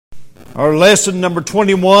Our lesson number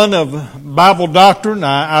 21 of Bible doctrine.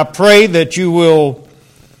 I pray that you will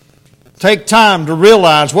take time to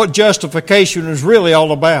realize what justification is really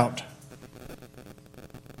all about.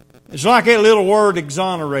 It's like that little word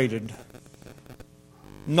exonerated.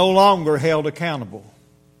 No longer held accountable.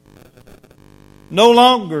 No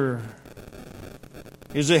longer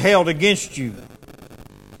is it held against you.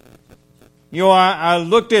 You know, I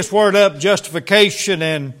looked this word up, justification,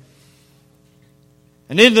 and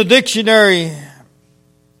in the dictionary,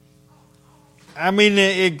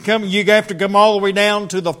 you have to come all the way down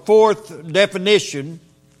to the fourth definition,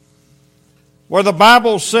 where the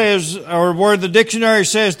Bible says, or where the dictionary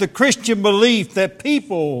says, the Christian belief that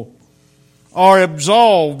people are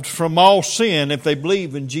absolved from all sin if they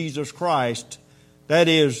believe in Jesus Christ. That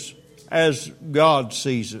is, as God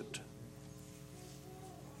sees it.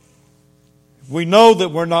 We know that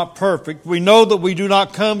we're not perfect. We know that we do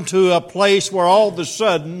not come to a place where all of a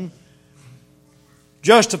sudden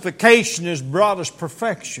justification has brought us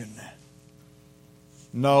perfection.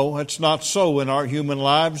 No, it's not so in our human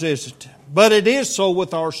lives, is it? But it is so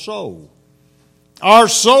with our soul. Our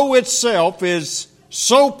soul itself is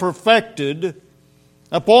so perfected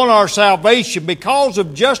upon our salvation because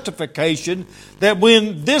of justification that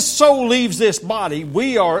when this soul leaves this body,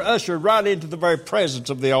 we are ushered right into the very presence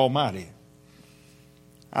of the Almighty.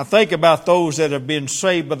 I think about those that have been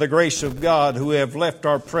saved by the grace of God who have left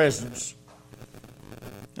our presence.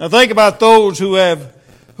 I think about those who have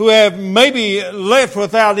maybe left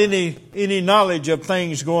without any knowledge of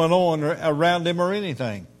things going on around them or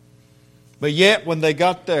anything. But yet when they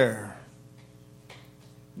got there,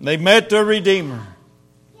 they met their Redeemer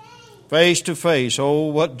face to face. Oh,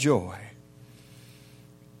 what joy.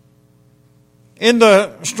 In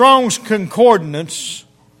the Strong's Concordance,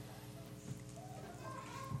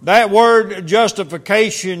 that word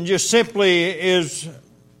justification just simply is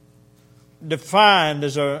defined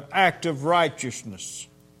as an act of righteousness.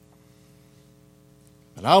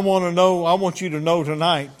 And I want you to know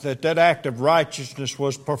tonight that that act of righteousness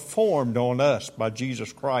was performed on us by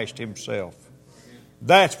Jesus Christ Himself.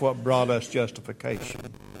 That's what brought us justification.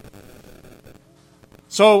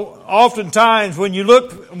 So oftentimes when you're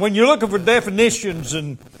looking for definitions,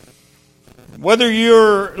 and whether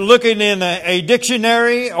you're looking in a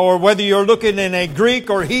dictionary or whether you're looking in a Greek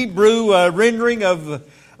or Hebrew rendering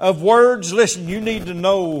of words, listen, you need to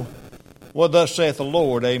know what thus saith the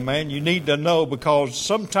Lord, amen. You need to know, because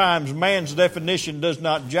sometimes man's definition does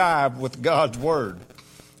not jive with God's Word.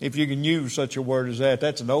 If you can use such a word as that.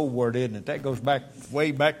 That's an old word, isn't it? That goes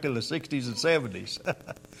way back to the 60s and 70s.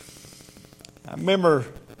 I remember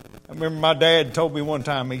my dad told me one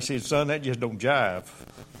time, he said, son, that just don't jive.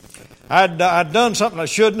 I'd done something I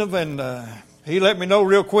shouldn't have, and he let me know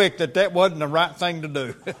real quick that wasn't the right thing to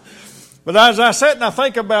do. But as I sat and I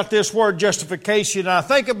think about this word justification, I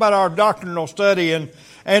think about our doctrinal study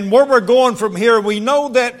and where we're going from here. We know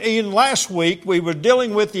that in last week we were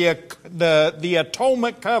dealing with the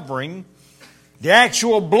atonement covering, the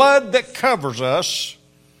actual blood that covers us.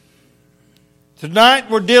 Tonight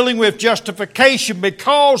we're dealing with justification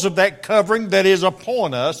because of that covering that is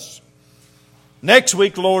upon us. Next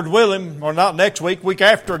week, Lord willing, or not next week, week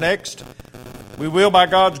after next, we will, by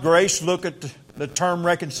God's grace, look at the term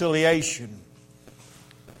reconciliation.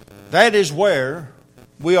 That is where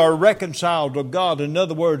we are reconciled to God. In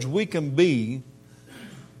other words, we can be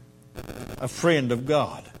a friend of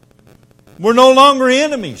God. We're no longer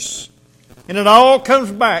enemies. And it all comes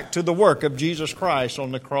back to the work of Jesus Christ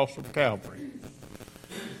on the cross of Calvary.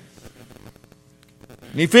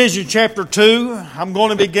 In Ephesians chapter 2, I'm going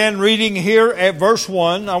to begin reading here at verse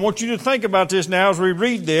 1. I want you to think about this now as we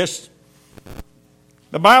read this.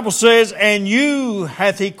 The Bible says, and you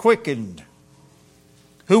hath He quickened,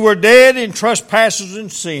 who were dead in trespasses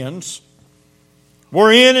and sins,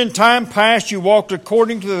 wherein in time past you walked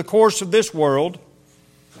according to the course of this world,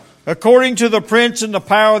 according to the prince and the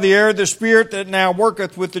power of the air, the spirit that now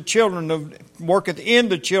worketh in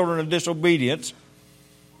the children of disobedience,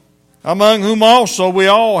 among whom also we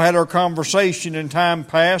all had our conversation in time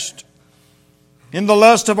past, in the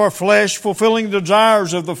lust of our flesh, fulfilling the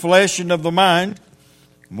desires of the flesh and of the mind,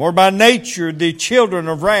 and were by nature the children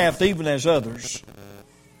of wrath, even as others.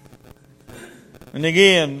 And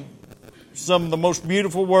again, some of the most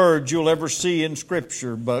beautiful words you'll ever see in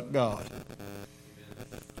Scripture, but God.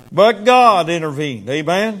 But God intervened,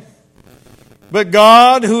 amen? But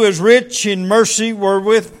God, who is rich in mercy,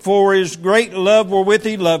 wherewith for His great love wherewith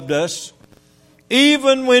He loved us,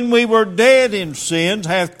 even when we were dead in sins,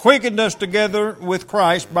 hath quickened us together with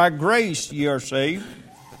Christ. By grace ye are saved,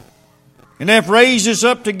 and hath raised us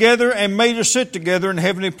up together and made us sit together in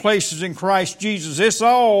heavenly places in Christ Jesus. This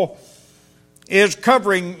all is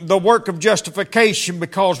covering the work of justification,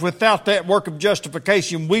 because without that work of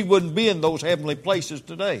justification, we wouldn't be in those heavenly places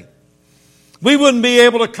today. We wouldn't be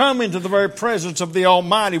able to come into the very presence of the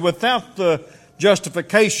Almighty without the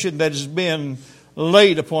justification that has been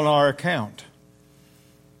laid upon our account.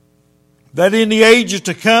 That in the ages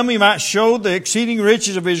to come He might show the exceeding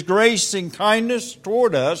riches of His grace and kindness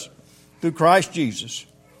toward us through Christ Jesus.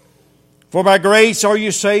 For by grace are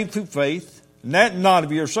you saved through faith, and that not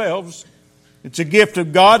of yourselves. It's a gift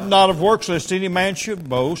of God, not of works, lest any man should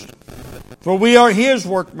boast. For we are His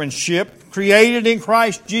workmanship, created in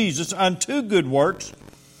Christ Jesus unto good works,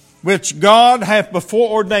 which God hath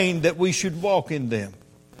before ordained that we should walk in them.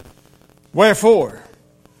 Wherefore,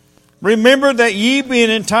 remember that ye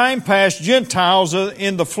being in time past Gentiles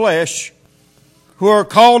in the flesh, who are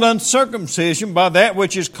called uncircumcision by that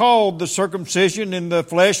which is called the circumcision in the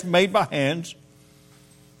flesh made by hands,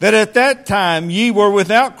 that at that time ye were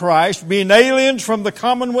without Christ, being aliens from the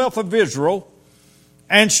commonwealth of Israel,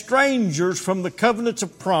 and strangers from the covenants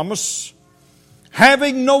of promise,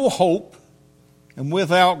 having no hope, and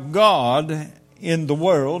without God in the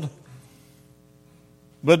world.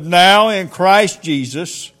 But now in Christ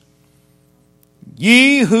Jesus,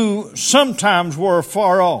 ye who sometimes were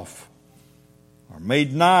far off are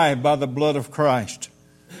made nigh by the blood of Christ.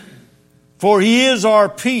 For He is our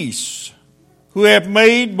peace, who hath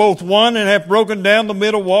made both one and hath broken down the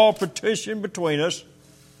middle wall of partition between us,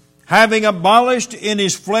 having abolished in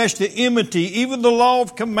His flesh the enmity, even the law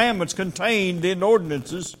of commandments contained in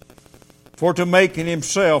ordinances, for to make in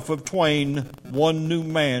Himself of twain one new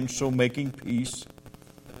man, so making peace,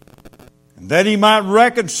 and that He might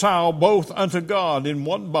reconcile both unto God in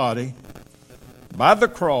one body by the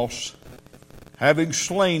cross, having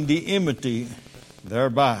slain the enmity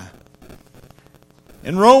thereby.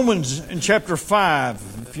 In Romans in chapter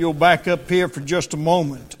 5, if you'll back up here for just a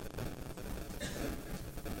moment.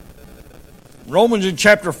 Romans in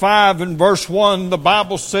chapter 5 and verse 1, the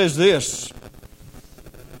Bible says this: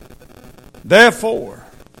 Therefore,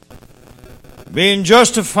 being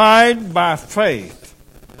justified by faith,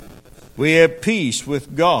 we have peace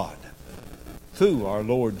with God through our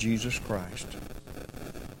Lord Jesus Christ.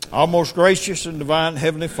 Our most gracious and divine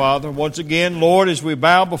Heavenly Father, once again, Lord, as we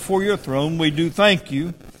bow before Your throne, we do thank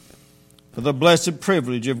You for the blessed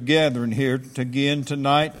privilege of gathering here again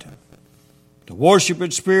tonight to worship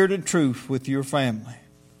in spirit and truth with Your family.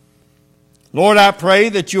 Lord, I pray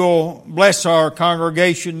that You'll bless our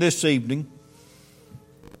congregation this evening.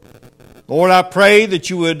 Lord, I pray that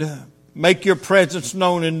You would make Your presence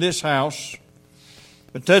known in this house,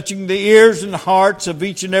 but touching the ears and hearts of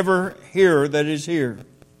each and every hearer that is here.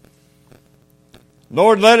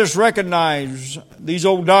 Lord, let us recognize these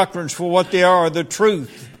old doctrines for what they are, the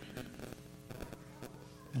truth.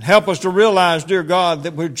 And help us to realize, dear God,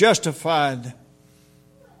 that we're justified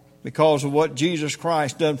because of what Jesus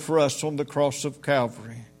Christ done for us on the cross of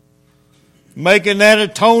Calvary, making that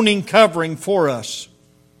atoning covering for us.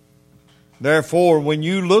 Therefore, when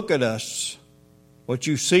You look at us, what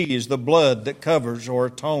you see is the blood that covers or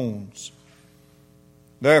atones.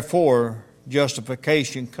 Therefore,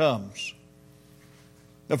 justification comes.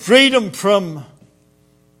 The freedom from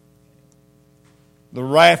the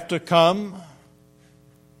wrath to come.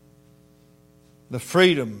 The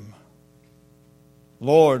freedom,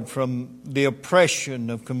 Lord, from the oppression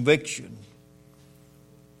of conviction.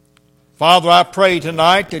 Father, I pray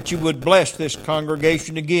tonight that You would bless this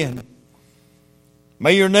congregation again.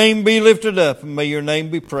 May Your name be lifted up and may Your name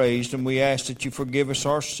be praised. And we ask that You forgive us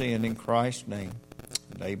our sin in Christ's name.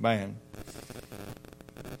 Amen.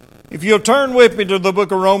 If you'll turn with me to the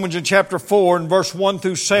book of Romans in chapter 4 and verse 1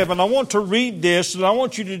 through 7, I want to read this and I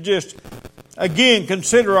want you to just, again,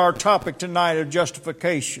 consider our topic tonight of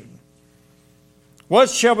justification. What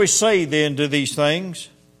shall we say then to these things?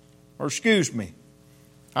 Or excuse me,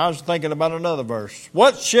 I was thinking about another verse.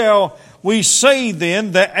 What shall we say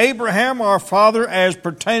then that Abraham our father as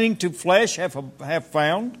pertaining to flesh have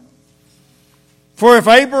found? For if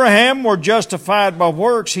Abraham were justified by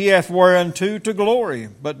works, he hath whereunto to glory,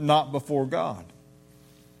 but not before God.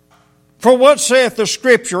 For what saith the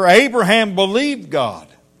Scripture? Abraham believed God,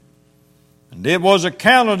 and it was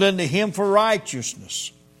accounted unto him for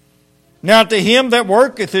righteousness. Now to him that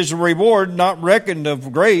worketh is a reward not reckoned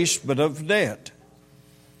of grace, but of debt.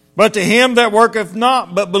 But to him that worketh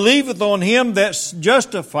not, but believeth on him that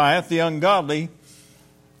justifieth the ungodly,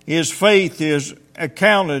 his faith is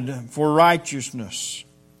accounted for righteousness.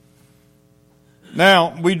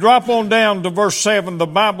 Now, we drop on down to verse 7. The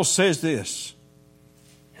Bible says this: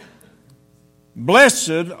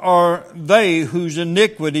 Blessed are they whose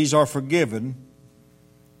iniquities are forgiven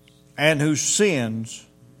and whose sins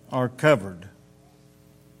are covered.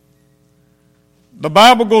 The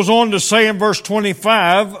Bible goes on to say in verse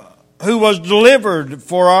 25, who was delivered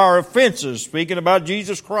for our offenses, speaking about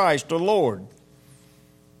Jesus Christ the Lord,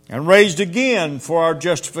 and raised again for our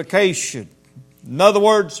justification. In other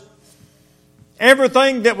words,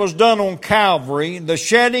 everything that was done on Calvary, the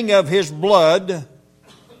shedding of His blood,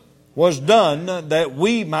 was done that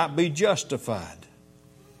we might be justified.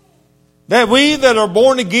 That we that are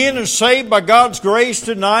born again and saved by God's grace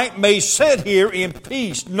tonight may sit here in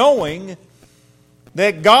peace, knowing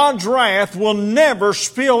that God's wrath will never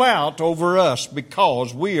spill out over us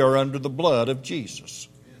because we are under the blood of Jesus.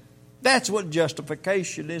 That's what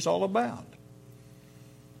justification is all about.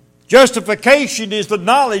 Justification is the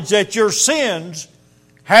knowledge that your sins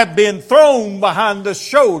have been thrown behind the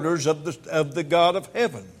shoulders of the God of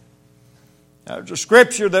heaven. There's a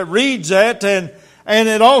scripture that reads that, and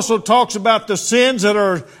it also talks about the sins that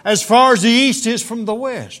are as far as the east is from the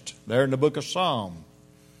west, there in the book of Psalm.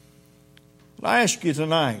 I ask you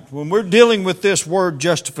tonight, when we're dealing with this word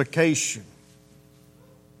justification,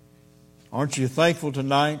 aren't you thankful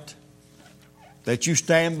tonight that you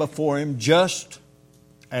stand before Him just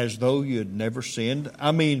as though you had never sinned?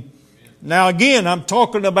 I mean, now again, I'm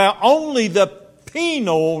talking about only the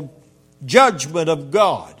penal judgment of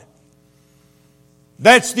God.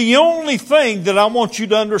 That's the only thing that I want you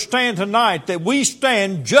to understand tonight, that we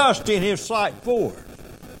stand just in His sight for.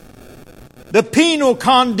 The penal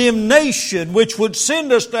condemnation which would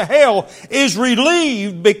send us to hell is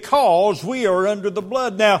relieved because we are under the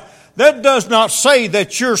blood. Now, that does not say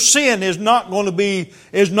that your sin is not going to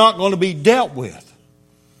be dealt with.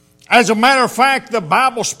 As a matter of fact, the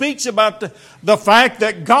Bible speaks about the fact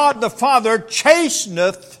that God the Father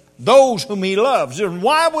chasteneth those whom He loves. And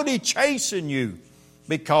why would He chasten you?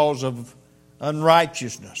 Because of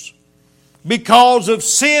unrighteousness. Because of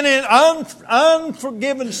sin and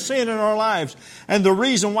unforgiven sin in our lives. And the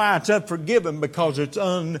reason why it's unforgiven, because it's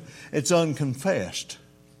unconfessed.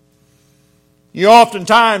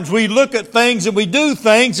 Oftentimes we look at things and we do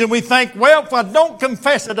things and we think, well, if I don't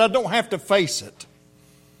confess it, I don't have to face it.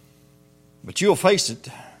 But you'll face it.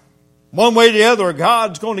 One way or the other,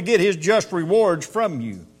 God's going to get His just rewards from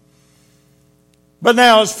you. But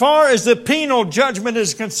now, as far as the penal judgment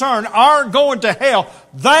is concerned, our going to hell,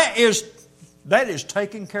 that is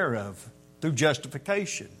taken care of through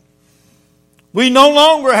justification. We no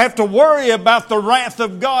longer have to worry about the wrath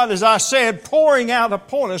of God, as I said, pouring out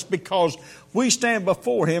upon us, because we stand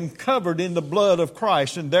before Him covered in the blood of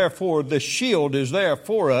Christ, and therefore the shield is there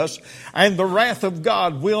for us, and the wrath of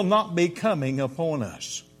God will not be coming upon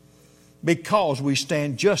us because we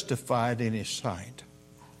stand justified in His sight.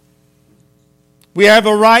 We have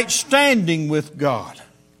a right standing with God.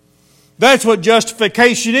 That's what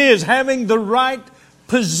justification is, having the right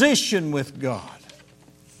position with God.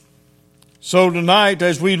 So tonight,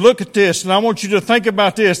 as we look at this, and I want you to think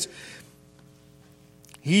about this,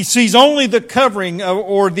 He sees only the covering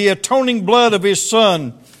or the atoning blood of His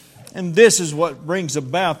Son. And this is what brings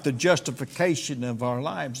about the justification of our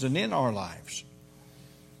lives and in our lives.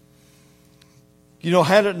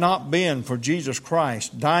 Had it not been for Jesus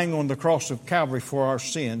Christ dying on the cross of Calvary for our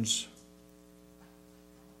sins,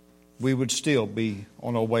 we would still be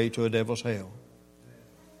on our way to a devil's hell.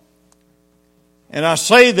 And I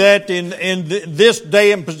say that in this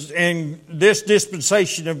day and this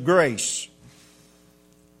dispensation of grace.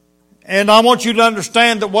 And I want you to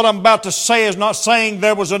understand that what I'm about to say is not saying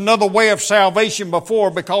there was another way of salvation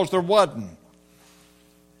before, because there wasn't.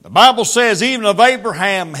 The Bible says even of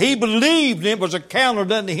Abraham, he believed and it was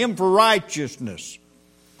accounted unto him for righteousness.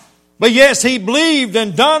 But yes, he believed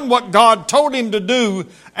and done what God told him to do,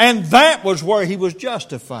 and that was where he was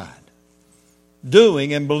justified.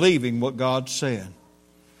 Doing and believing what God said.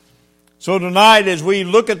 So tonight, as we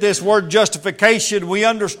look at this word justification, we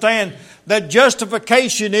understand that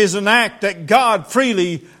justification is an act that God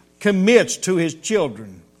freely commits to His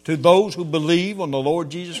children, to those who believe on the Lord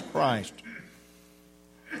Jesus Christ.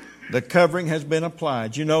 The covering has been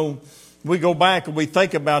applied. We go back and we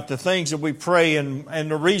think about the things that we pray, and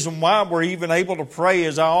the reason why we're even able to pray,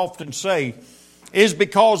 as I often say, is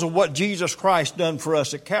because of what Jesus Christ done for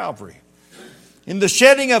us at Calvary. In the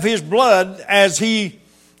shedding of His blood, as He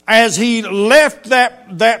left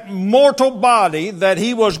that mortal body that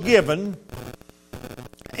He was given,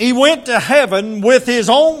 He went to heaven with His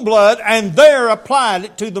own blood and there applied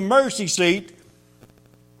it to the mercy seat,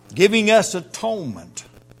 giving us atonement,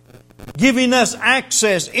 giving us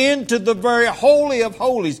access into the very holy of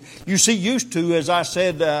holies. You see, used to, as I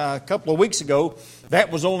said a couple of weeks ago,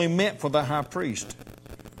 that was only meant for the high priest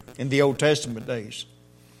in the Old Testament days.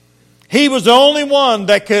 He was the only one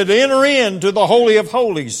that could enter into the Holy of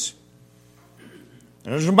Holies.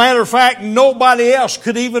 As a matter of fact, nobody else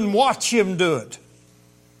could even watch him do it.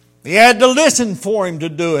 He had to listen for him to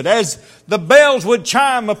do it. As the bells would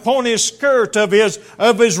chime upon his skirt of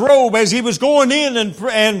his robe as he was going in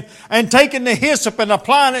and taking the hyssop and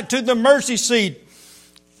applying it to the mercy seat.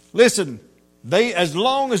 Listen, as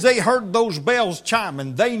long as they heard those bells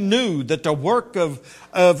chiming, they knew that the work of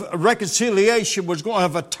reconciliation was going,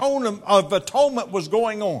 of atonement was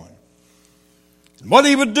going on. What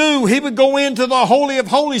he would do, he would go into the Holy of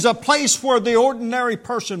Holies, a place where the ordinary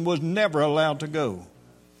person was never allowed to go.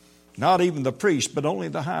 Not even the priest, but only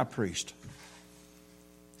the high priest.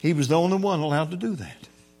 He was the only one allowed to do that.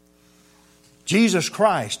 Jesus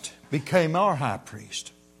Christ became our high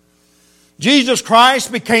priest. Jesus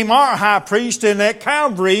Christ became our high priest, and at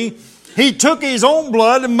Calvary, He took His own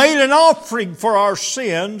blood and made an offering for our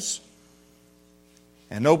sins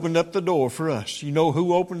and opened up the door for us. You know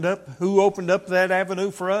who opened up that avenue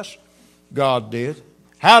for us? God did.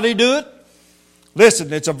 How did He do it?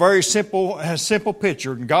 Listen, it's a very simple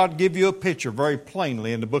picture, and God give you a picture very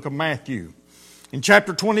plainly in the book of Matthew. In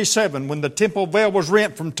chapter 27, when the temple veil was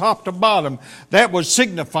rent from top to bottom, that was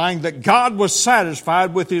signifying that God was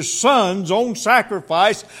satisfied with His Son's own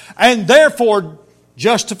sacrifice, and therefore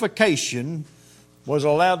justification was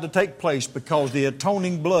allowed to take place because the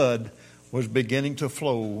atoning blood was beginning to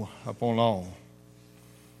flow upon all.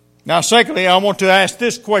 Now, secondly, I want to ask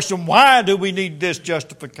this question: why do we need this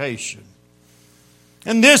justification?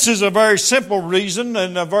 And this is a very simple reason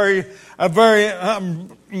and a very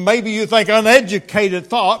maybe you think uneducated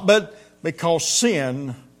thought, but because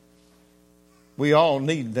sin, we all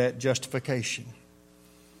need that justification.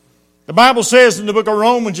 The Bible says in the book of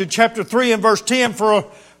Romans in chapter 3 and verse 10,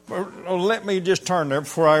 let me just turn there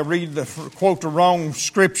before I quote the wrong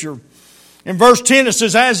scripture. In verse 10 it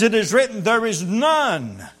says, "As it is written, there is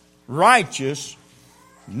none righteous,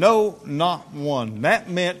 no, not one." That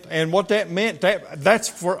meant, and what that meant, that's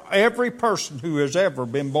for every person who has ever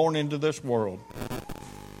been born into this world.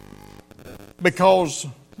 Because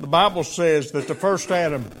the Bible says that the first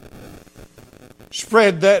Adam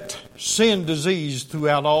spread that sin disease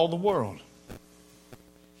throughout all the world.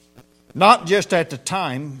 Not just at the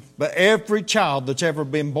time, but every child that's ever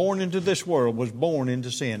been born into this world was born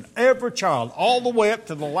into sin. Every child, all the way up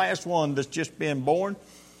to the last one that's just been born,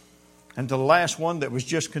 and to the last one that was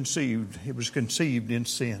just conceived. It was conceived in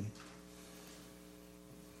sin.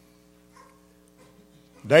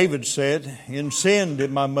 David said, "In sin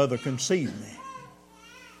did my mother conceive me."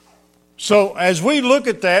 So as we look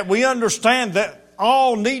at that, we understand that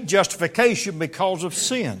all need justification because of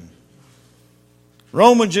sin.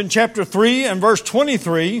 Romans in chapter 3 and verse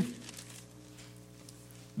 23,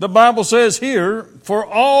 the Bible says here, "For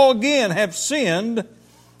all again have sinned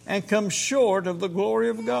and come short of the glory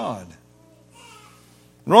of God."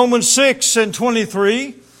 Romans 6 and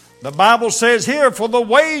 23, the Bible says here, "For the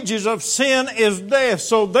wages of sin is death."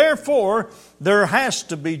 So therefore, there has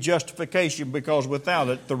to be justification, because without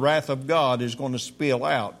it, the wrath of God is going to spill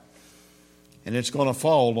out. And it's going to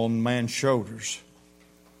fall on man's shoulders.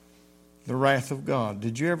 The wrath of God.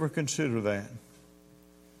 Did you ever consider that?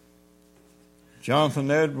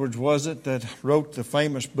 Jonathan Edwards, was it, that wrote the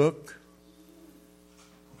famous book,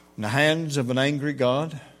 "In the Hands of an Angry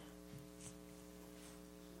God"?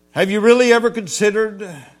 Have you really ever considered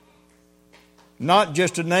not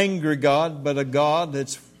just an angry God, but a God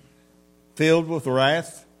that's filled with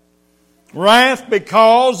wrath? Wrath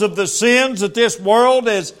because of the sins that this world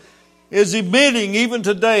is emitting even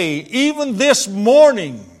today, even this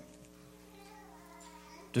morning,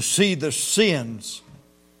 to see the sins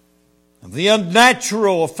of the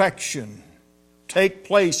unnatural affection take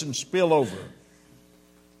place and spill over.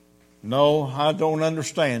 No, I don't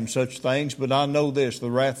understand such things, but I know this: the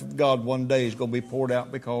wrath of God one day is going to be poured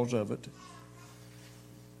out because of it.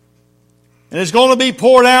 And it's going to be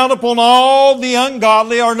poured out upon all the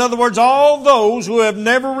ungodly, or in other words, all those who have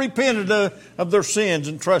never repented of their sins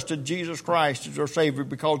and trusted Jesus Christ as their Savior,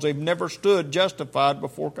 because they've never stood justified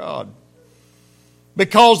before God.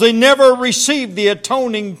 Because they never received the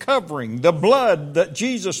atoning covering, the blood that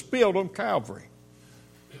Jesus spilled on Calvary.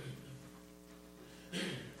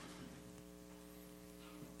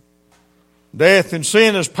 Death and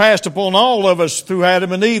sin has passed upon all of us through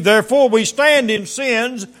Adam and Eve. Therefore, we stand in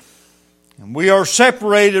sins, and we are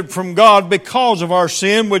separated from God because of our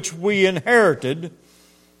sin, which we inherited,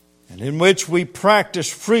 and in which we practice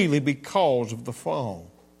freely because of the fall.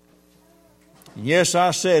 And yes,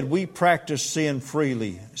 I said we practice sin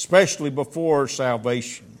freely, especially before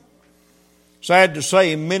salvation. Sad to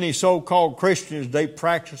say, many so-called Christians, they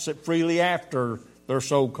practice it freely after their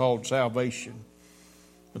so-called salvation.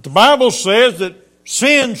 But the Bible says that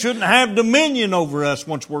Sin shouldn't have dominion over us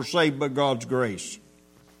once we're saved by God's grace.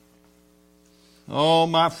 Oh,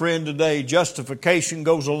 my friend, today, justification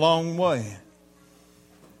goes a long way.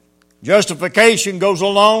 Justification goes a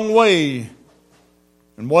long way.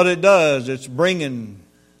 And what it does, it's bringing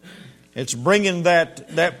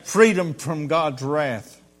that freedom from God's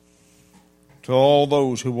wrath to all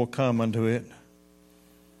those who will come unto it.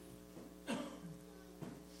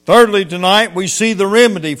 Thirdly, tonight we see the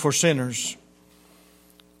remedy for sinners.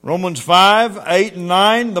 Romans 5, 8 and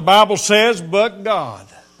 9, the Bible says, "But God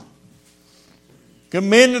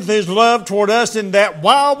commendeth His love toward us in that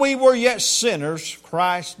while we were yet sinners,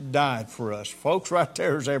 Christ died for us." Folks, right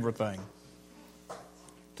there is everything.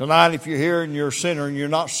 Tonight, if you're here and you're a sinner and you're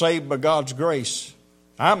not saved by God's grace,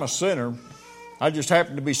 I'm a sinner. I just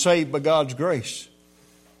happen to be saved by God's grace.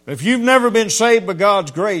 If you've never been saved by God's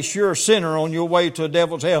grace, you're a sinner on your way to a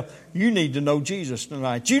devil's hell. You need to know Jesus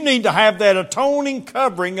tonight. You need to have that atoning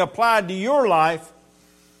covering applied to your life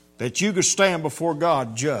that you could stand before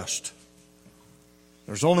God just.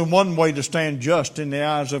 There's only one way to stand just in the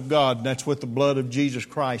eyes of God, and that's with the blood of Jesus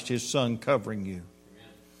Christ, His Son, covering you.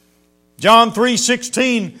 John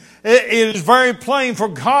 3:16, it is very plain, "For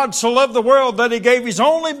God so loved the world that He gave His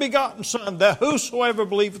only begotten Son, that whosoever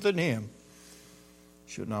believeth in Him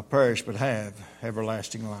should not perish but have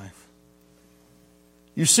everlasting life."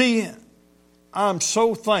 You see, I'm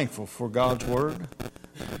so thankful for God's Word.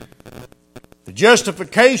 The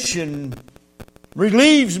justification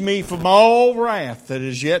relieves me from all wrath that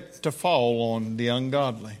is yet to fall on the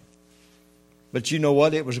ungodly. But you know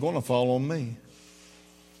what? It was going to fall on me.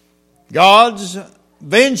 God's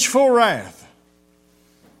vengeful wrath.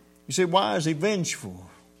 You say, why is He vengeful?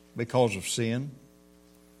 Because of sin.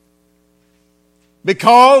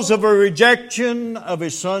 Because of a rejection of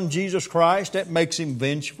His Son Jesus Christ, that makes Him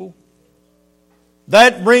vengeful.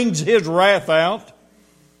 That brings His wrath out.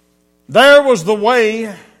 There was the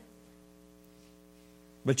way.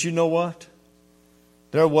 But you know what?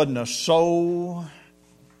 There wasn't a soul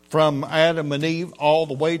from Adam and Eve all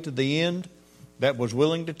the way to the end that was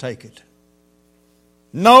willing to take it.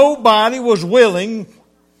 Nobody was willing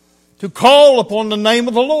to call upon the name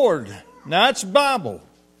of the Lord. Now, that's Bible.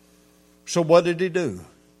 So what did He do?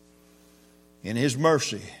 In His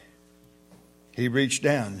mercy, He reached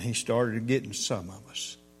down and He started getting some of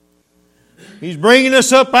us. He's bringing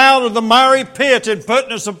us up out of the miry pit and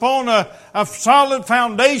putting us upon a solid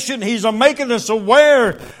foundation. He's making us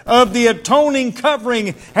aware of the atoning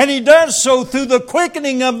covering. And He does so through the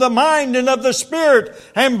quickening of the mind and of the spirit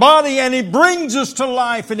and body. And He brings us to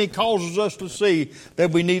life, and He causes us to see that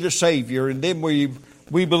we need a Savior. And then we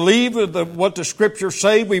believe what the Scriptures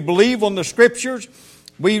say. We believe on the Scriptures.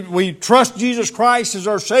 We trust Jesus Christ as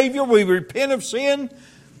our Savior. We repent of sin.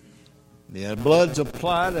 The blood's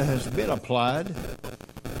applied, it has been applied.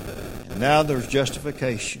 And now there's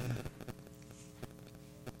justification.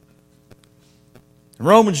 In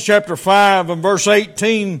Romans chapter 5 and verse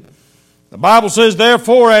 18, the Bible says,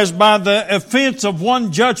 "Therefore, as by the offense of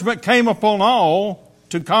one judgment came upon all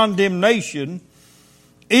to condemnation,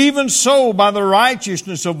 even so by the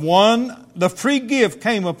righteousness of one the free gift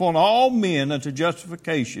came upon all men unto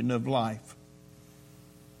justification of life."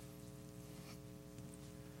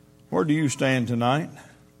 Where do you stand tonight?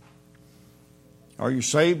 Are you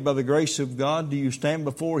saved by the grace of God? Do you stand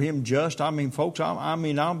before Him just? I mean, folks,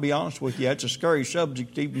 I'll be honest with you. It's a scary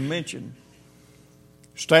subject to even mention.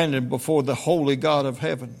 Standing before the holy God of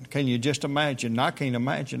heaven. Can you just imagine? I can't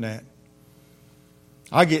imagine that.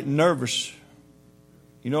 I get nervous.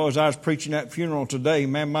 You know, as I was preaching that funeral today,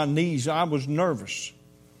 man, my knees, I was nervous.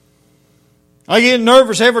 I get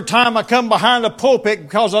nervous every time I come behind a pulpit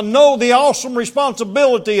because I know the awesome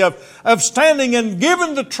responsibility of standing and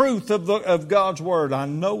giving the truth of God's Word. I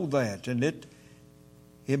know that, and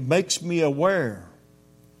it makes me aware.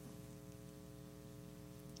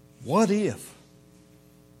 What if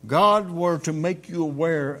God were to make you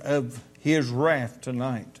aware of His wrath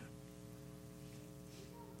tonight?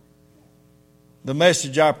 The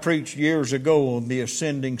message I preached years ago on the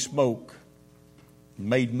ascending smoke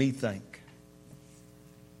made me think.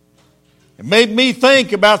 It made me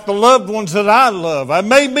think about the loved ones that I love. It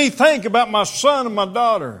made me think about my son and my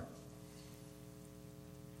daughter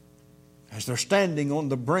as they're standing on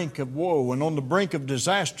the brink of woe and on the brink of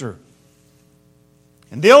disaster.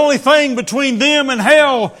 And the only thing between them and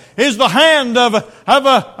hell is the hand of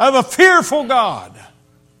a fearful God.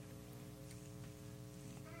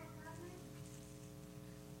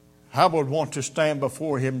 I would want to stand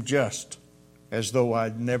before Him just as though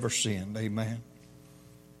I'd never sinned. Amen.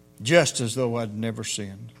 Just as though I'd never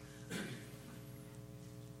sinned.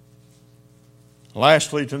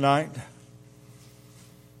 Lastly tonight,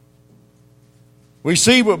 We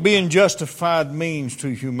see what being justified means to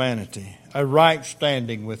humanity. A right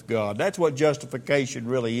standing with God. That's what justification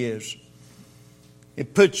really is.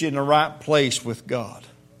 It puts you in the right place with God.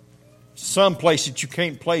 Some place that you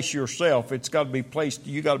can't place yourself. It's got to be placed.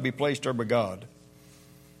 You got to be placed there by God.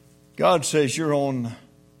 God says you're on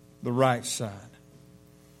the right side.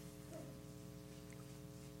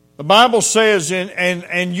 The Bible says,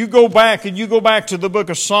 and you go back to the book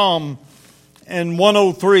of Psalm and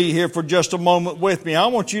 103 here for just a moment with me. I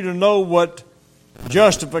want you to know what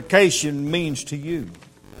justification means to you.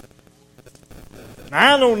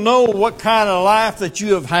 I don't know what kind of life that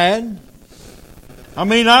you have had. I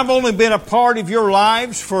mean, I've only been a part of your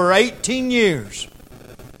lives for 18 years.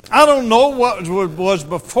 I don't know what was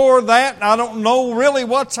before that. I don't know really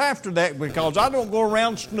what's after that because I don't go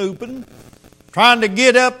around snooping, trying to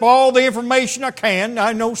get up all the information I can.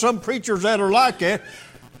 I know some preachers that are like that.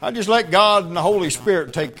 I just let God and the Holy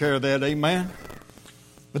Spirit take care of that, amen.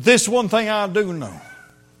 But this one thing I do know.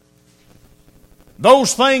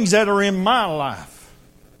 Those things that are in my life.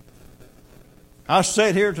 I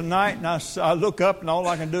sit here tonight and I look up and all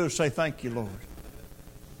I can do is say, thank you, Lord.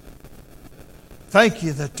 Thank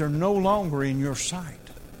you that they're no longer in your sight.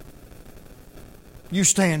 You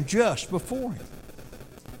stand just before Him.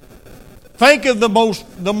 Think of the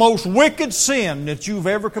most wicked sin that you've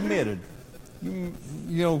ever committed. You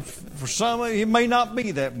know, for some of you, it may not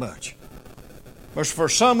be that much. But for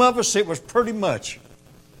some of us, it was pretty much.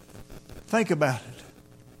 Think about it.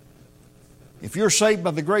 If you're saved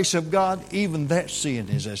by the grace of God, even that sin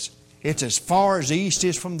it's as far as the east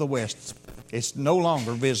is from the west. It's no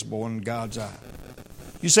longer visible in God's eye.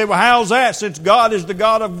 You say, well, how's that? Since God is the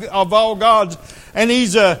God of all gods, and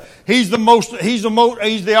He's the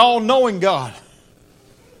all-knowing God.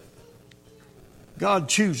 God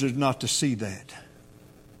chooses not to see that.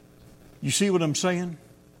 You see what I'm saying?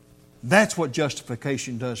 That's what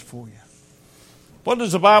justification does for you. What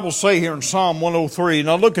does the Bible say here in Psalm 103?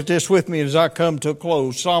 Now look at this with me as I come to a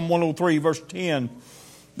close. Psalm 103, verse 10,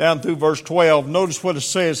 down through verse 12. Notice what it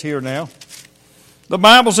says here now. The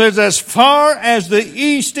Bible says, as far as the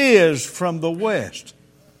east is from the west,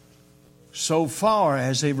 so far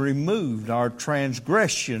as He removed our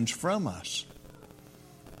transgressions from us.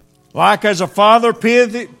 Like as a father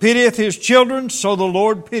pitieth his children, so the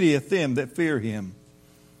Lord pitieth them that fear Him.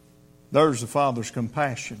 There's the Father's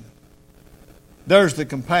compassion. There's the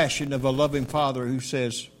compassion of a loving Father who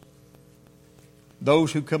says,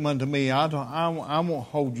 those who come unto me, I won't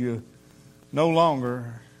hold you no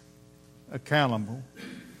longer accountable.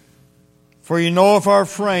 For He knoweth our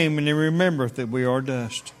frame, and He remembereth that we are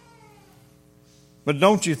dust. But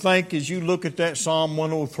don't you think, as you look at that Psalm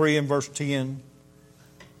 103 and verse 10,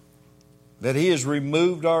 that He has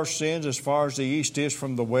removed our sins as far as the east is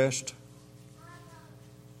from the west?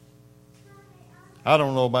 I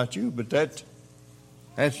don't know about you, but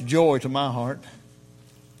that's joy to my heart.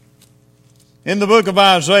 In the book of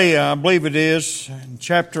Isaiah, I believe it is, in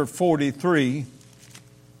chapter 43,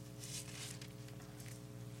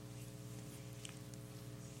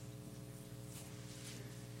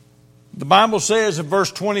 the Bible says in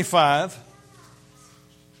verse 25,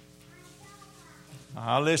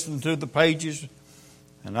 I listen to the pages,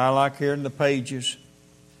 and I like hearing the pages.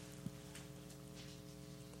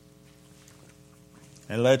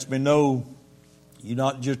 It lets me know you're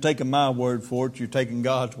not just taking my word for it, you're taking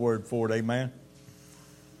God's word for it, amen?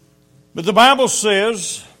 But the Bible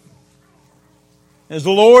says, as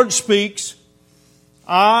the Lord speaks,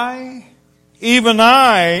 even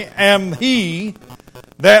I am He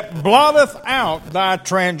that blotteth out thy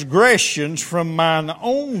transgressions from mine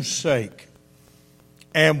own sake,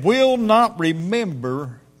 and will not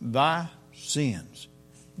remember thy sins.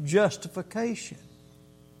 Justification.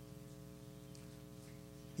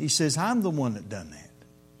 He says, I'm the one that done that.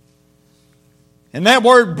 And that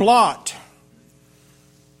word blot,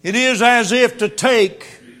 it is as if to take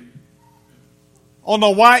on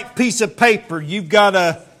a white piece of paper, you've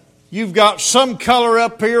got some color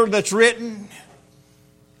up here that's written,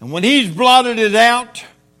 and when He's blotted it out,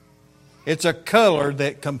 it's a color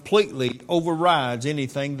that completely overrides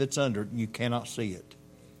anything that's under it, and you cannot see it.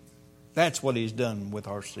 That's what He's done with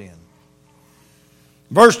our sin.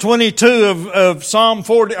 Verse 22 of Psalm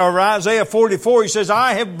 40 or Isaiah 44, He says,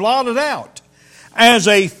 I have blotted out as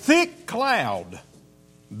a thick cloud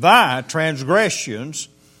thy transgressions,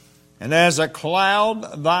 and as a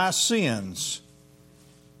cloud thy sins.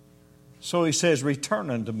 So He says, return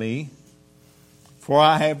unto me, for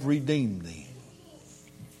I have redeemed thee.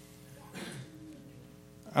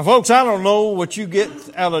 Now, folks, I don't know what you get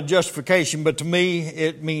out of justification, but to me,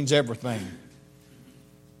 it means everything.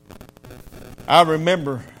 I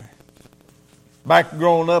remember Back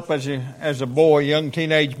growing up as a boy, young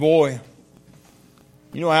teenage boy,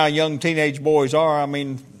 you know how young teenage boys are. I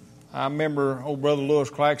mean, I remember old Brother Lewis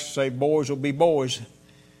Claxton say, boys will be boys.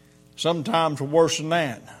 Sometimes we're worse than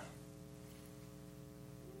that.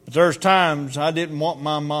 But there's times I didn't want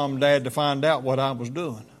my mom and dad to find out what I was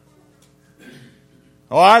doing.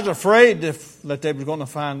 Oh, I was afraid that they were going to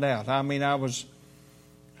find out. I mean, I was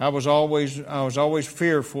always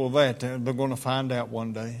fearful of that they're going to find out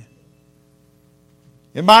one day.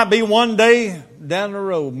 It might be one day down the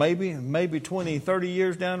road, maybe 20, 30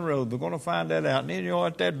 years down the road, they're going to find that out. And you know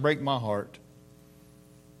what? That'd break my heart.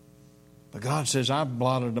 But God says, I've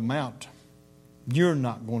blotted them out. You're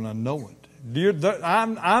not going to know it.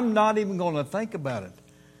 I'm not even going to think about it.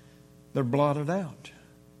 They're blotted out.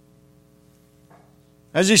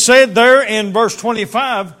 As he said there in verse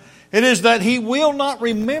 25, it is that he will not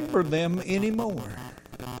remember them anymore.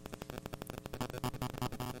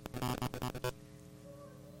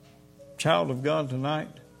 Child of God tonight,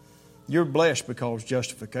 you're blessed because of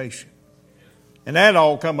justification. And that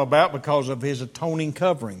all come about because of his atoning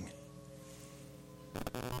covering.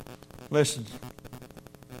 Listen,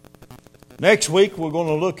 next week we're going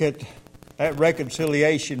to look at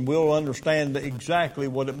reconciliation. We'll understand exactly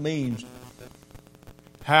what it means,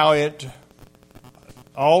 how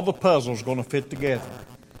all the puzzle's going to fit together.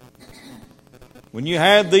 When you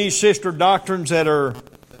have these sister doctrines that are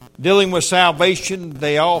dealing with salvation,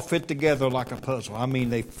 they all fit together like a puzzle. I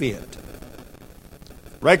mean, they fit.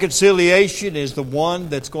 Reconciliation is the one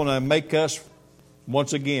that's going to make us,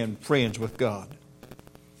 once again, friends with God.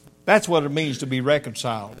 That's what it means to be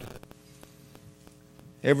reconciled.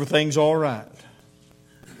 Everything's all right.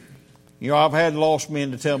 You know, I've had lost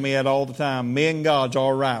men to tell me that all the time. Me and God's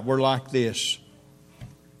all right. We're like this.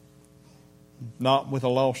 Not with a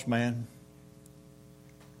lost man.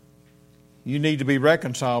 You need to be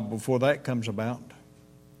reconciled before that comes about.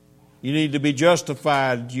 You need to be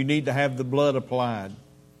justified. You need to have the blood applied.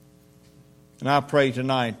 And I pray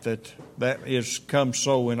tonight that is come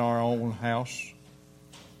so in our own house.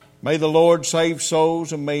 May the Lord save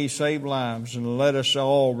souls and may He save lives. And let us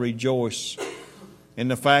all rejoice in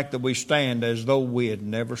the fact that we stand as though we had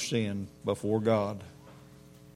never sinned before God.